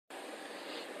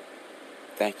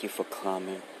Thank you for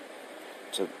coming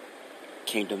to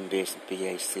Kingdom Business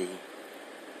BAC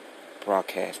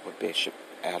broadcast with Bishop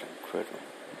Adam Criddle.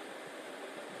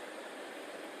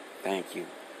 Thank you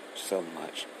so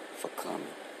much for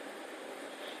coming.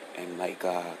 And may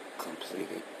God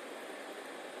complete it.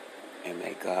 And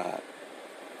may God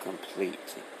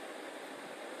complete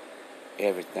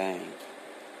everything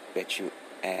that you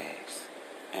ask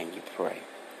and you pray.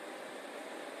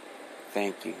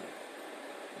 Thank you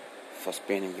for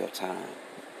spending your time.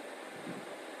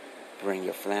 Bring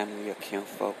your family, your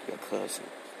kinfolk, your cousins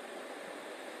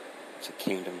to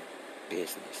Kingdom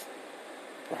Business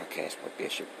broadcast with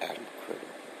Bishop Adam Criddle.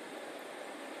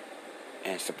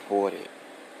 And support it.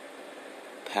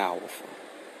 Powerful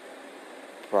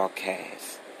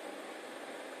broadcast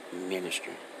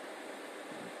ministry.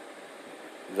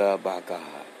 Love by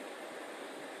God.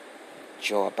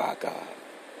 Joy by God.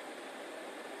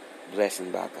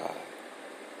 Blessing by God.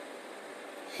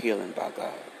 Healing by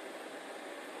God.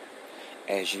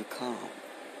 As you come,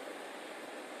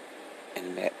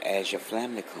 and as your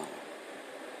family come,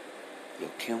 your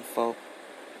kinfolk,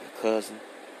 your cousin,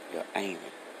 your aunt,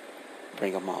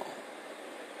 bring them all.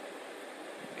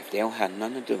 If they don't have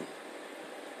nothing to do,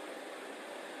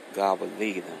 God will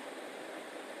lead them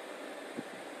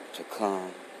to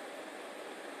come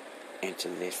and to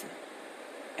listen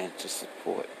and to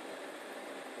support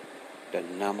the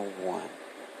number one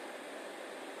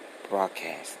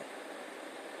broadcasting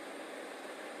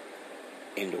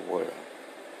in the world,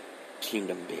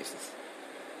 Kingdom Business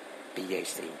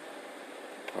BAC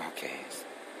broadcast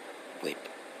with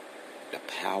the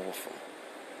powerful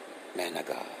man of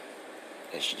God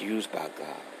that's used by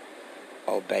God,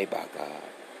 obeyed by God,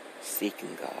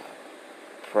 seeking God,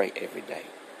 pray every day,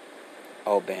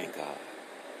 obeying God.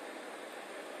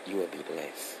 You will be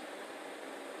blessed.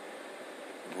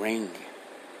 Bring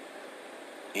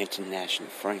international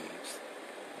friends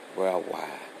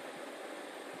worldwide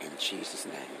in Jesus'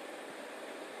 name.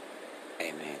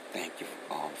 Amen. Thank you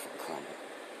all for coming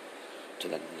to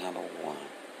the number one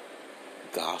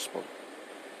gospel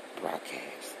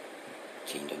broadcast,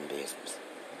 Kingdom Business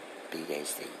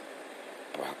BAC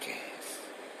broadcast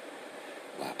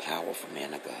by a powerful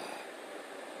man of God,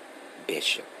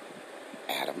 Bishop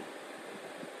Adam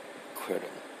Criddle.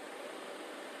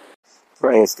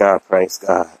 Praise God, praise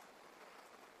God.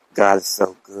 God is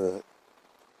so good.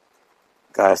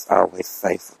 God is always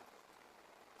faithful.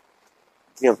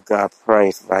 Give God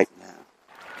praise right now.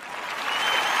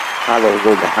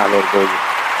 Hallelujah, hallelujah.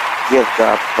 Give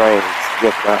God praise.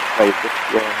 Give God praise.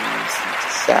 Lift your hands and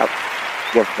just shout.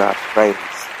 Give God praise.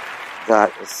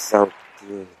 God is so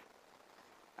good.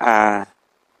 I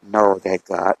know that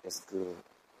God is good.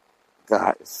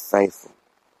 God is faithful.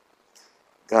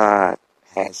 God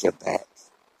has your back.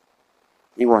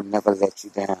 He will never let you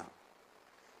down.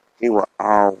 He will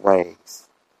always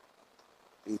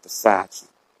be beside you.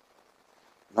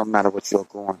 No matter what you're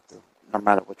going through. No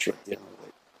matter what you're dealing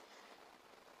with.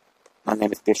 My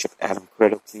name is Bishop Adam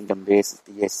Criddle, Kingdom Business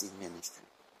BAC Ministry.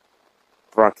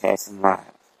 Broadcasting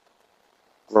live.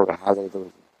 Glory,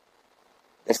 hallelujah.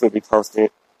 This will be posted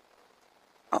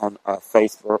on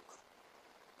Facebook.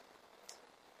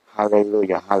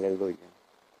 Hallelujah, hallelujah.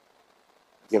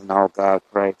 Giving all God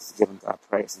praise, giving God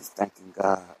praise and thanking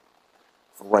God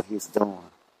for what He's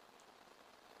doing.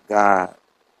 God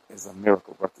is a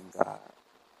miracle working God.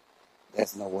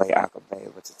 There's no way I could be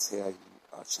able to tell you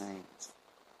or change.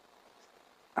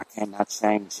 I cannot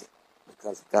change it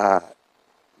because God,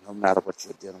 no matter what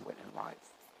you're dealing with in life,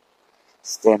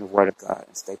 stay in the Word of God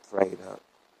and stay prayed up.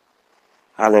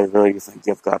 Hallelujah, and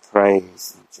give God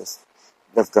praise and just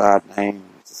lift God's name.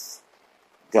 Just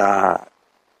God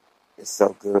is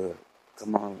so good.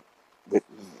 Come on with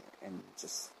me and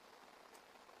just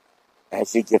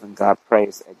as you're giving God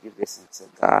praise, as you listen to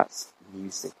God's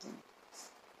music and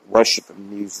worship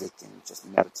and music and just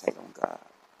meditate on God.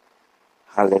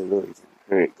 Hallelujah.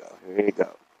 Here you go. Here you go.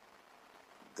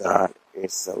 God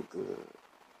is so good.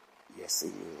 Yes, He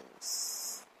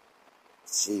is.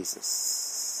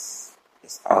 Jesus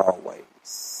is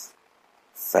always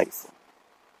faithful.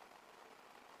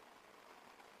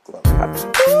 Glory.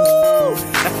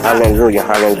 Hallelujah.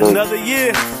 Hallelujah. Another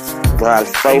year. God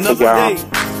is faithful,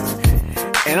 y'all.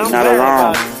 And I'm not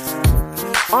glad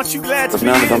alone. Aren't you glad to be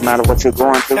Remember, here? no matter what you're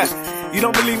going through, you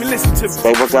don't believe me? Listen to me.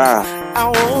 stay with God. I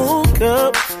woke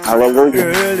up Hallelujah.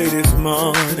 early this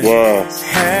morning. Yes.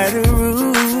 Had a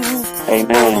roof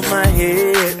Amen. over my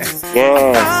head.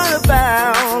 Yes. I thought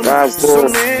about God's so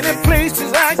good. many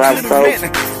places I God's could have been.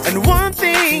 faithful. And one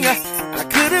thing I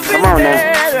could have been Come on now.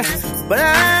 dead. But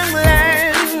I'm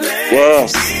glad.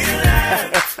 Yes.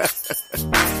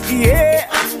 Yeah.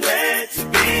 I'm glad to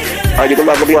be Are you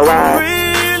glad to be alive?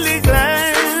 Really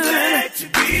glad to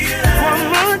be alive. One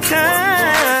more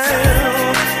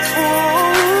time. Ooh,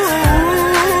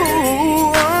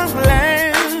 I'm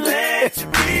glad to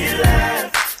be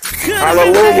alive.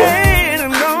 Hallelujah.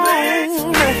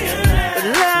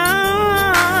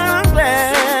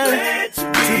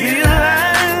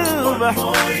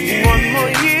 One more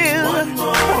year, one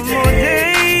more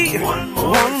day, one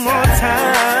more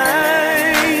time.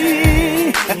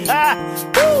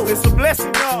 Ooh, it's a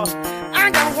blessing, y'all. I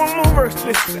got one more verse.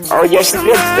 Listen. Oh, yes,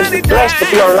 it's blessed to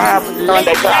be alive and knowing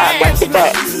that God got your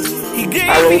back.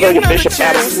 Hallelujah, Bishop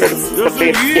Adam Smith, the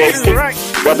big PhD,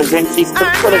 brothers in Jesus,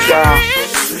 put us, y'all.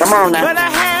 Come on now. But I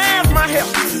have my help.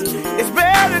 It's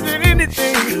better than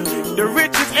anything, the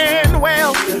riches and the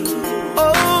wealth.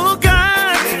 Oh,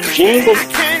 God. Jesus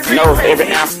knows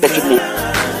every ounce that you need.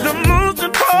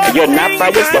 And you're not by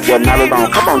yourself, you're not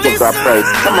alone. Come on, give God praise.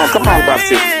 Come on, God,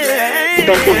 sis. You've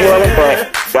been through hell and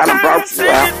back. God done brought you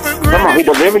out. Come on, He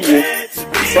delivered you.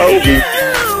 He saved you.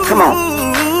 Come on.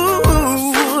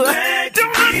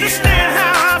 Don't understand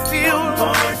how I feel. One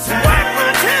more time.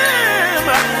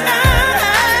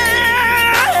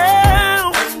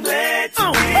 I'm glad to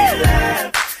be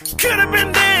alive. Could have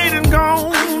been dead and gone.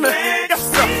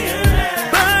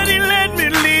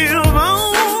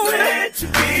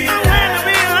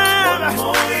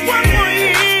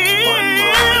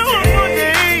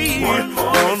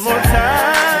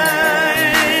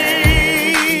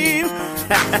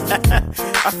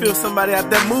 I feel somebody out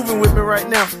there moving with me right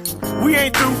now. We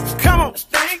ain't through. Come on.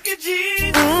 Thank you,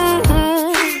 Jesus.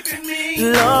 Keeping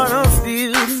me. Lord, I'm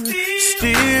still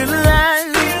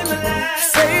alive.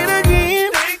 Say it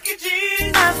again. Thank you,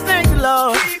 Jesus. I thank you,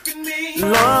 Lord. Keeping me.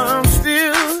 Lord, I'm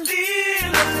still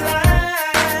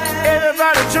alive.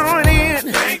 Everybody join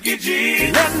in. Thank you,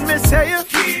 Jesus. Let me tell you.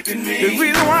 Keeping me. The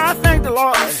reason why I thank the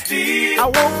Lord. I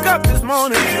woke up this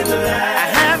morning. I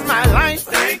had my life.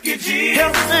 Thank you, Jesus.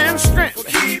 Health and strength.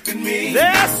 Keeping me.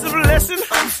 That's a blessing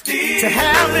to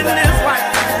have in this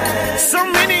life. So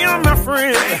many of my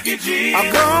friends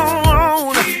are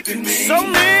gone. So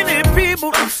many people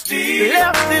left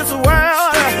this world.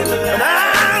 But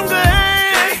I'm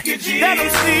glad that I'm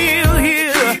still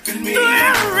here. Through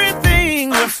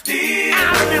everything I've been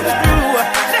through.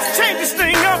 Let's change this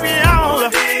thing up, y'all. One more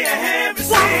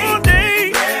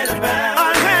day I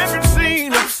haven't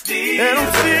seen. And I'm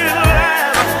still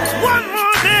alive. One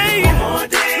more day.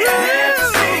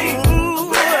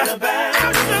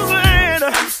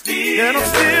 And I'm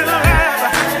still alive.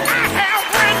 I have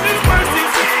brand new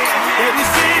mercies that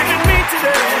He's giving me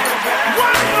today.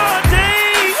 One more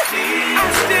day,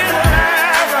 I'm still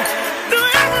alive. Through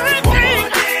everything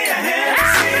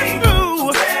I've been through,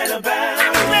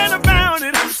 I'm glad about it.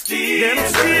 And I'm still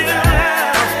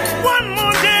alive. One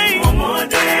more day,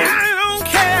 I don't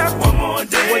care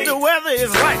what the weather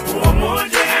is like.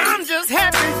 I'm just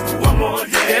happy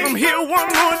that I'm here one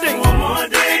more day.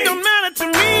 It don't matter to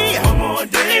me.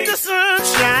 In the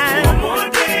sunshine,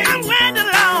 I'm glad the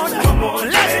Lord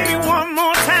bless me one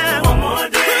more time.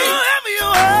 Whoever you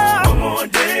are,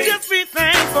 just be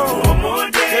thankful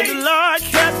that the Lord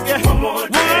kept you one more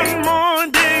day.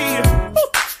 Woo.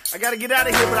 I gotta get out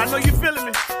of here, but I know you're feeling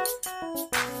me.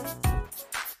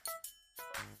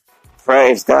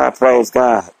 Praise God, praise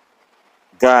God.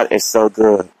 God is so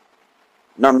good.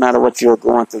 No matter what you're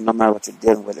going through, no matter what you're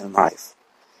dealing with in life.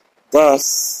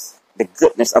 That's the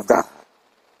goodness of God.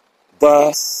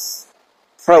 That's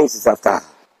praises of God.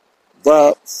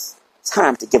 That's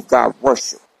time to give God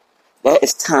worship. That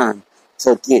is time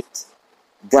to get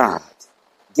God.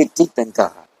 Get deep in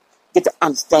God. Get the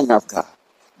understanding of God.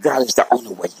 God is the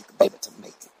only way you can be able to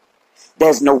make it.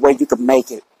 There's no way you can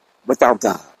make it without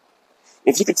God.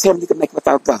 If you can tell me you can make it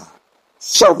without God,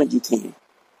 show me you can.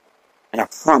 And I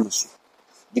promise you,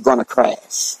 you're going to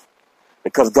crash.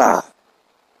 Because God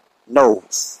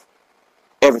knows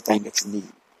everything that you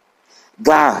need.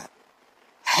 God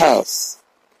has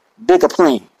bigger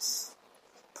plans.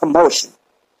 Promotion.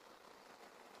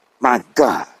 My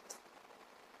God.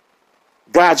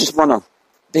 God just want to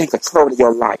be in control of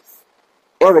your life.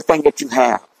 Everything that you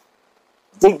have.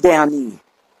 Deep down in,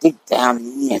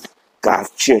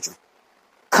 God's children.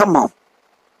 Come on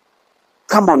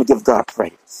and give God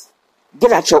praise.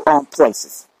 Get out your own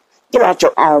places. Get out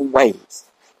your own ways.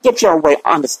 Get your own way of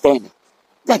understanding.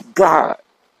 Let go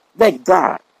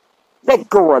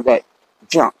of that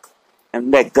junk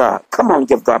and let God. Come on and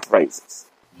give God praises.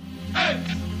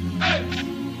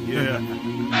 Yeah.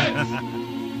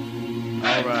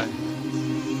 All right.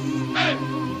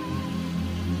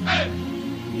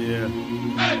 Yeah.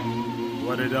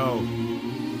 What it all?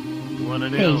 One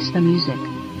of them. Face the music.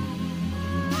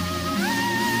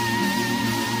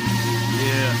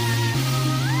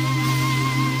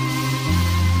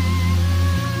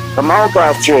 Come on,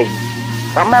 God's children.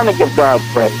 Come on and give God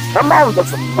praise. Come on,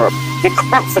 lift him up. Get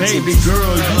crunk for Baby Jesus.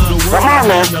 girl, you the Come on,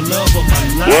 man. the love of my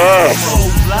life. Yes. So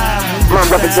fly Come on,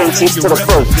 represent Jesus to the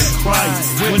folks.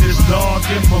 When it's dark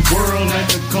in my world and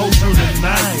the cold through the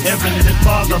night, Heavenly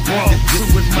Father brought you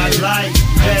with my life.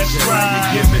 That's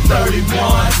right. Give me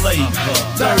 31 flavor,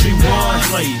 31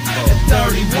 flavor,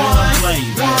 31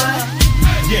 flavor.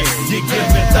 Yeah, you give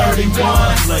me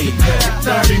 31 flavor,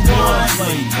 31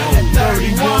 flavor,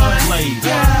 31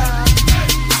 flavor.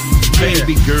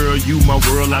 Baby girl, you my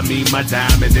world, I mean my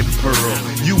diamond and pearl.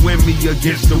 You and me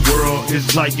against the world,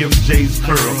 it's like MJ's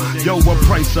curl. Yo, a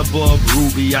price above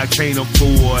Ruby, I can't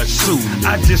afford Sue.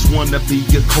 I just wanna be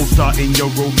your co-star in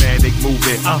your romantic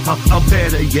movie. I'm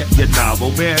better yet your novel,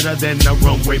 better than the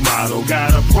runway model.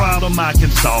 Got a problem I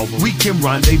can solve, we can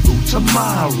rendezvous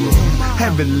tomorrow.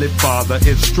 Heavenly Father,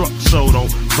 instruct so don't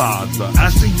bother. I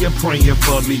see you praying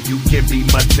for me, you can be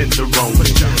my tenderoni.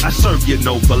 I serve you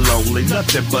no baloney,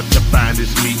 nothing but the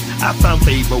finest meat. I found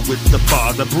favor with the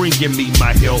Father, bringing me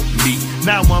my help meet.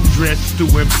 Now I'm dressed to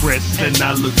impress and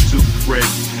I look too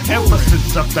fresh. Ever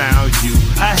since I found you,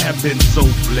 I have been so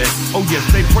blessed. Oh yes,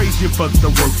 they praise you for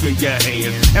the work of your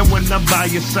hands. And when I'm by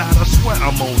your side, I swear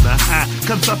I'm on the high,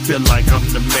 cause I feel like I'm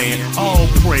the man. All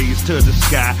praise to the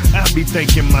sky, I be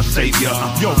thanking my Savior,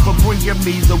 yo, for bringing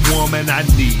me the woman I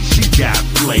need. She got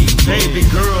flavor. Baby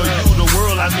girl, you the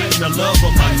world, I mean the love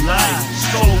of my life.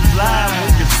 So fly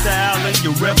with your style and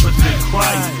you represent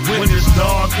Christ. When it's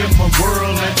dark in my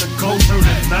world and the cold through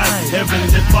the night,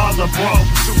 Heavenly Father brought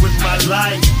you with my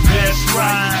life. That's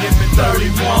right. Give me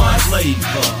 31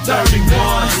 flavor,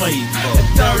 31 flavor,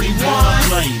 31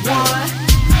 flavor.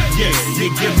 Yeah, you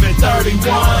give me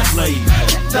 31 flavor,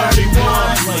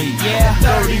 31 flavor,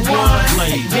 31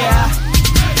 flavor. Yeah.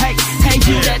 Hey,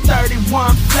 you that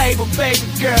 31 flavor, baby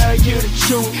girl, you the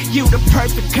truth. You the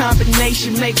perfect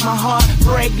combination, make my heart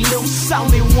break loose.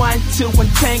 Only one to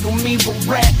entangle me, but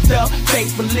wrapped up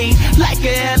faithfully. Like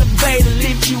an elevator,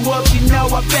 lift you up, you know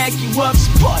I back you up.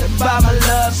 Supported by my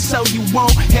love, so you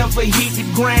won't ever hit the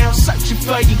ground. Searching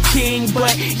for your king,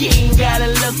 but you ain't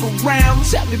gotta look around.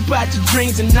 Tell me about your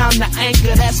dreams and I'm the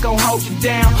anchor that's gonna hold you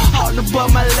down. All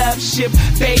above my love ship,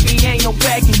 baby, ain't no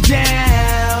backing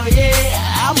down.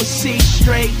 Yeah, I'ma see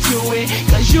straight to it,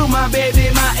 cause you my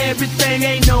baby, my everything,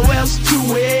 ain't no else to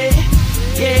it.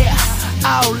 Yeah,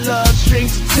 all love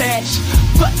strings attached,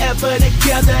 forever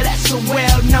together, that's a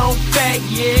well-known fact.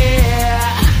 Yeah,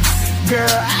 girl,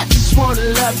 I just wanna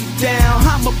love you down.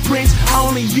 I'm a prince,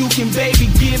 only you can, baby,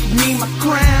 give me my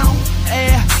crown.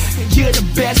 Yeah, you're the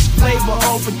best flavor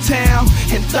over town,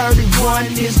 and 31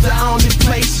 is the only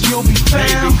place you'll be found.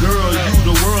 Baby girl,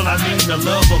 you the world, I mean the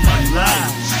love of my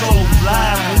life. So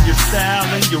fly with your style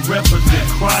and you represent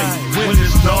Christ. When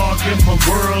it's dark in my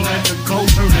world and the cold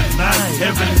through the night,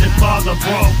 Heavenly Father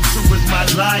brought you with my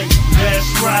life. That's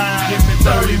right. Give me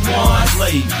 31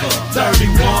 flavor,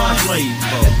 31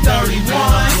 flavor,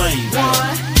 31 flavor.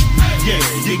 Yeah,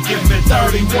 you give me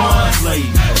 31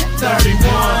 flavor,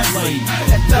 31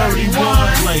 flavor, 31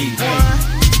 flavor.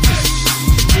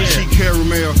 She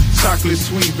caramel, chocolate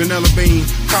sweet, vanilla bean,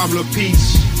 cobbler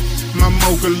peach. My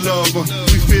mocha lover,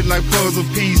 we fit like puzzle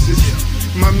pieces.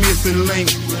 My missing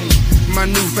link, my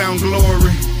newfound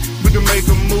glory. We can make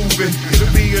a movie,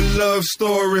 it'll be a love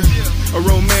story, a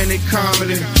romantic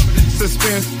comedy,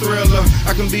 suspense thriller.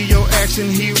 I can be your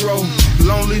action hero,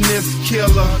 loneliness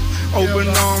killer, open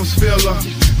arms filler,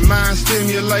 mind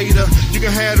stimulator. You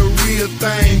can have the real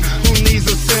thing, who needs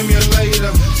a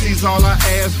simulator? She's all I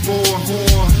ask for,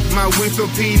 my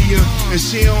Wikipedia, and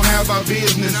she don't have our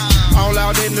business, all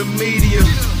out in the media.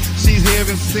 She's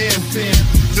heaven sent,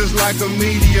 just like a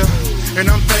meteor, and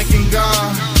I'm thanking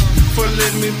God for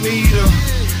letting me meet her,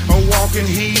 a walking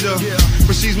heater,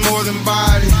 but she's more than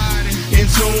body, in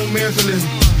tune mentally,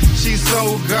 she's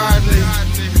so godly.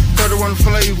 31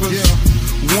 flavors,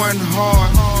 one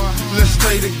heart, let's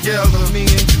stay together, me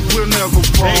and you, we'll never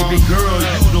part. Baby girl,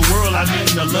 you the world, I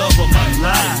mean the love of my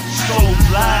life. So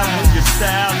fly with your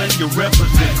style and you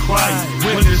represent Christ.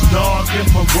 When it's dark in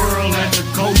my world and the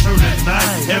cold through the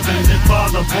night, Heavenly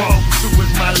Father brought you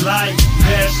with my life.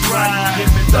 That's right.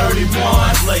 Give me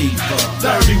 31 flavor,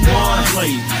 31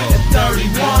 flavor,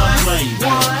 31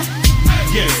 flavor.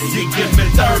 Yeah, you give me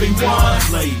 31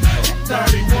 flavor,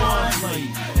 31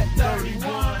 flavor,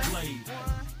 31 flavor.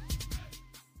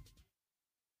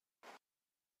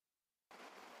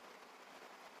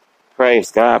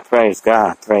 Praise God, praise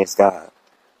God, praise God.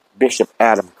 Bishop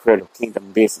Adam Criddle,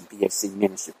 Kingdom Business, BFC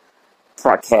Ministry,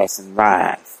 broadcasting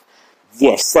live.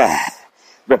 Yes, sir.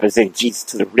 Represent Jesus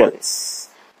to the realest.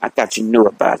 I thought you knew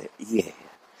about it, yeah.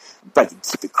 But you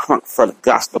keep it crunk for the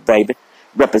gospel, baby.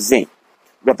 Represent.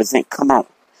 Come on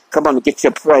and get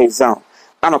your praise on.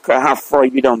 I don't care how far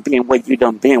you done been, where you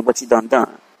done been, what you done.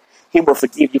 He will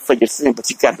forgive you for your sin, but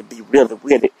you got to be real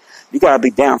with it. You got to be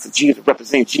down for Jesus,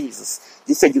 represent Jesus.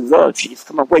 You say you love Jesus.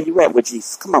 Come on, where you at with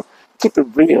Jesus? Come on, keep it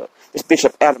real. It's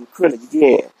Bishop Adam Critter.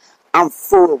 Yeah, I'm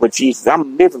full with Jesus.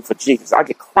 I'm living for Jesus. I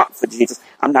get crunk for Jesus.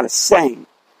 I'm not ashamed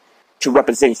to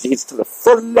represent Jesus to the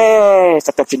fullest.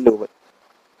 I thought you knew it.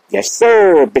 Yes,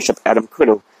 sir, Bishop Adam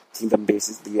Critter, Kingdom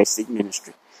Business, BAC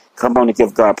Ministry. Come on and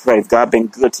give God praise. God been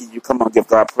good to you. Come on, give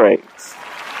God praise.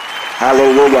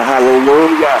 Hallelujah,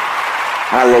 hallelujah.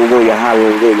 Hallelujah,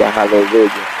 hallelujah,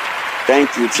 hallelujah.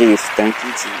 Thank you, Jesus. Thank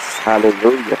you, Jesus.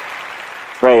 Hallelujah.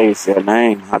 Praise your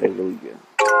name. Hallelujah.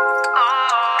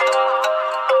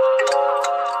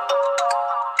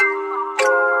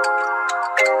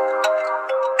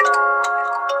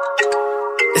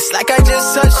 It's like I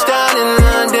just touched down in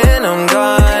London, I'm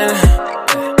gone.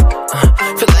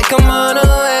 Feel like I'm on a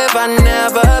wave I've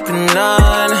never been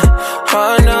on.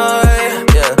 Oh no,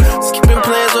 yeah. Skipping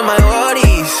plans with my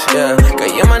oldies, yeah.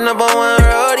 Girl, you're my number one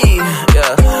roadie,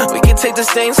 yeah. We can take this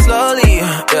thing slowly,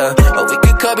 yeah. Or we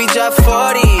could copy drop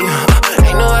 40.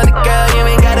 Ain't no other girl, you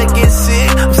ain't gotta get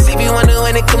sick. I'm Stevie Wonder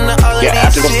when it come to all of these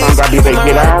after this song, I'll be ready to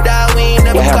get out.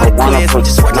 You have a wonderful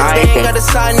night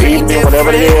and evening,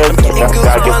 whatever it is.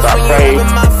 God gives God praise.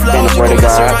 Stand the word of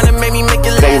God.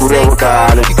 Stay real with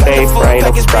God and stay prayed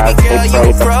up to God. Stay prayed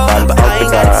up to God. Talk to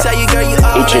God.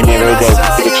 Each and every day,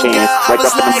 get a chance. Wake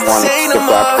up in the morning, give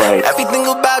God praise. Everything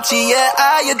about you, yeah,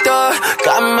 I adore.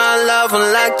 Got my love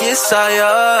like it's all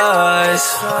yours.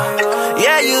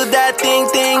 Yeah, you that thing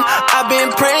I've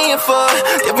been praying for.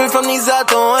 Different from these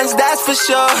other ones, that's for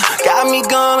sure. Got me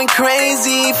going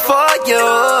crazy for you.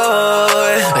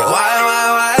 Like,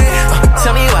 why?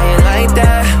 Tell me why you like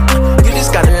that. You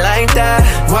just gotta like that.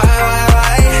 Why?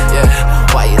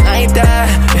 Yeah, why you like that?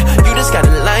 Yeah, you just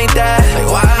gotta like that. Like,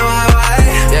 why?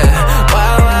 Yeah, why?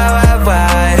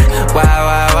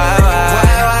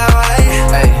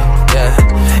 Hey, yeah.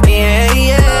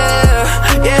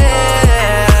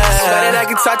 Swear that I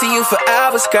could talk to you for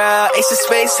hours, girl. Ace of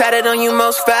Space had it on you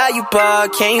most valuable.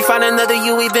 Can't find another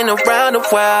you even around a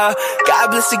while. God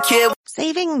bless the kid.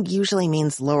 Saving usually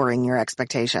means lowering your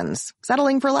expectations,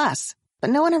 settling for less. But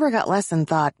no one ever got less and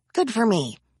thought, good for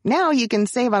me. Now you can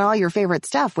save on all your favorite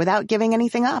stuff without giving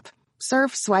anything up.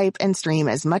 Surf, swipe, and stream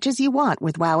as much as you want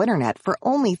with WOW Internet for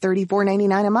only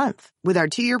 $34.99 a month. With our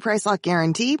 2-year price lock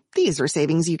guarantee, these are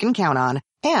savings you can count on.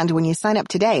 And when you sign up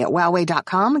today at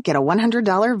Wowway.com, get a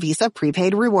 $100 Visa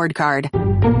prepaid reward card.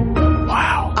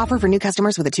 Wow. Offer for new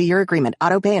customers with a 2-year agreement.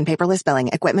 Auto pay and paperless billing.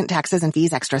 Equipment, taxes, and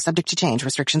fees extra. Subject to change.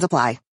 Restrictions apply.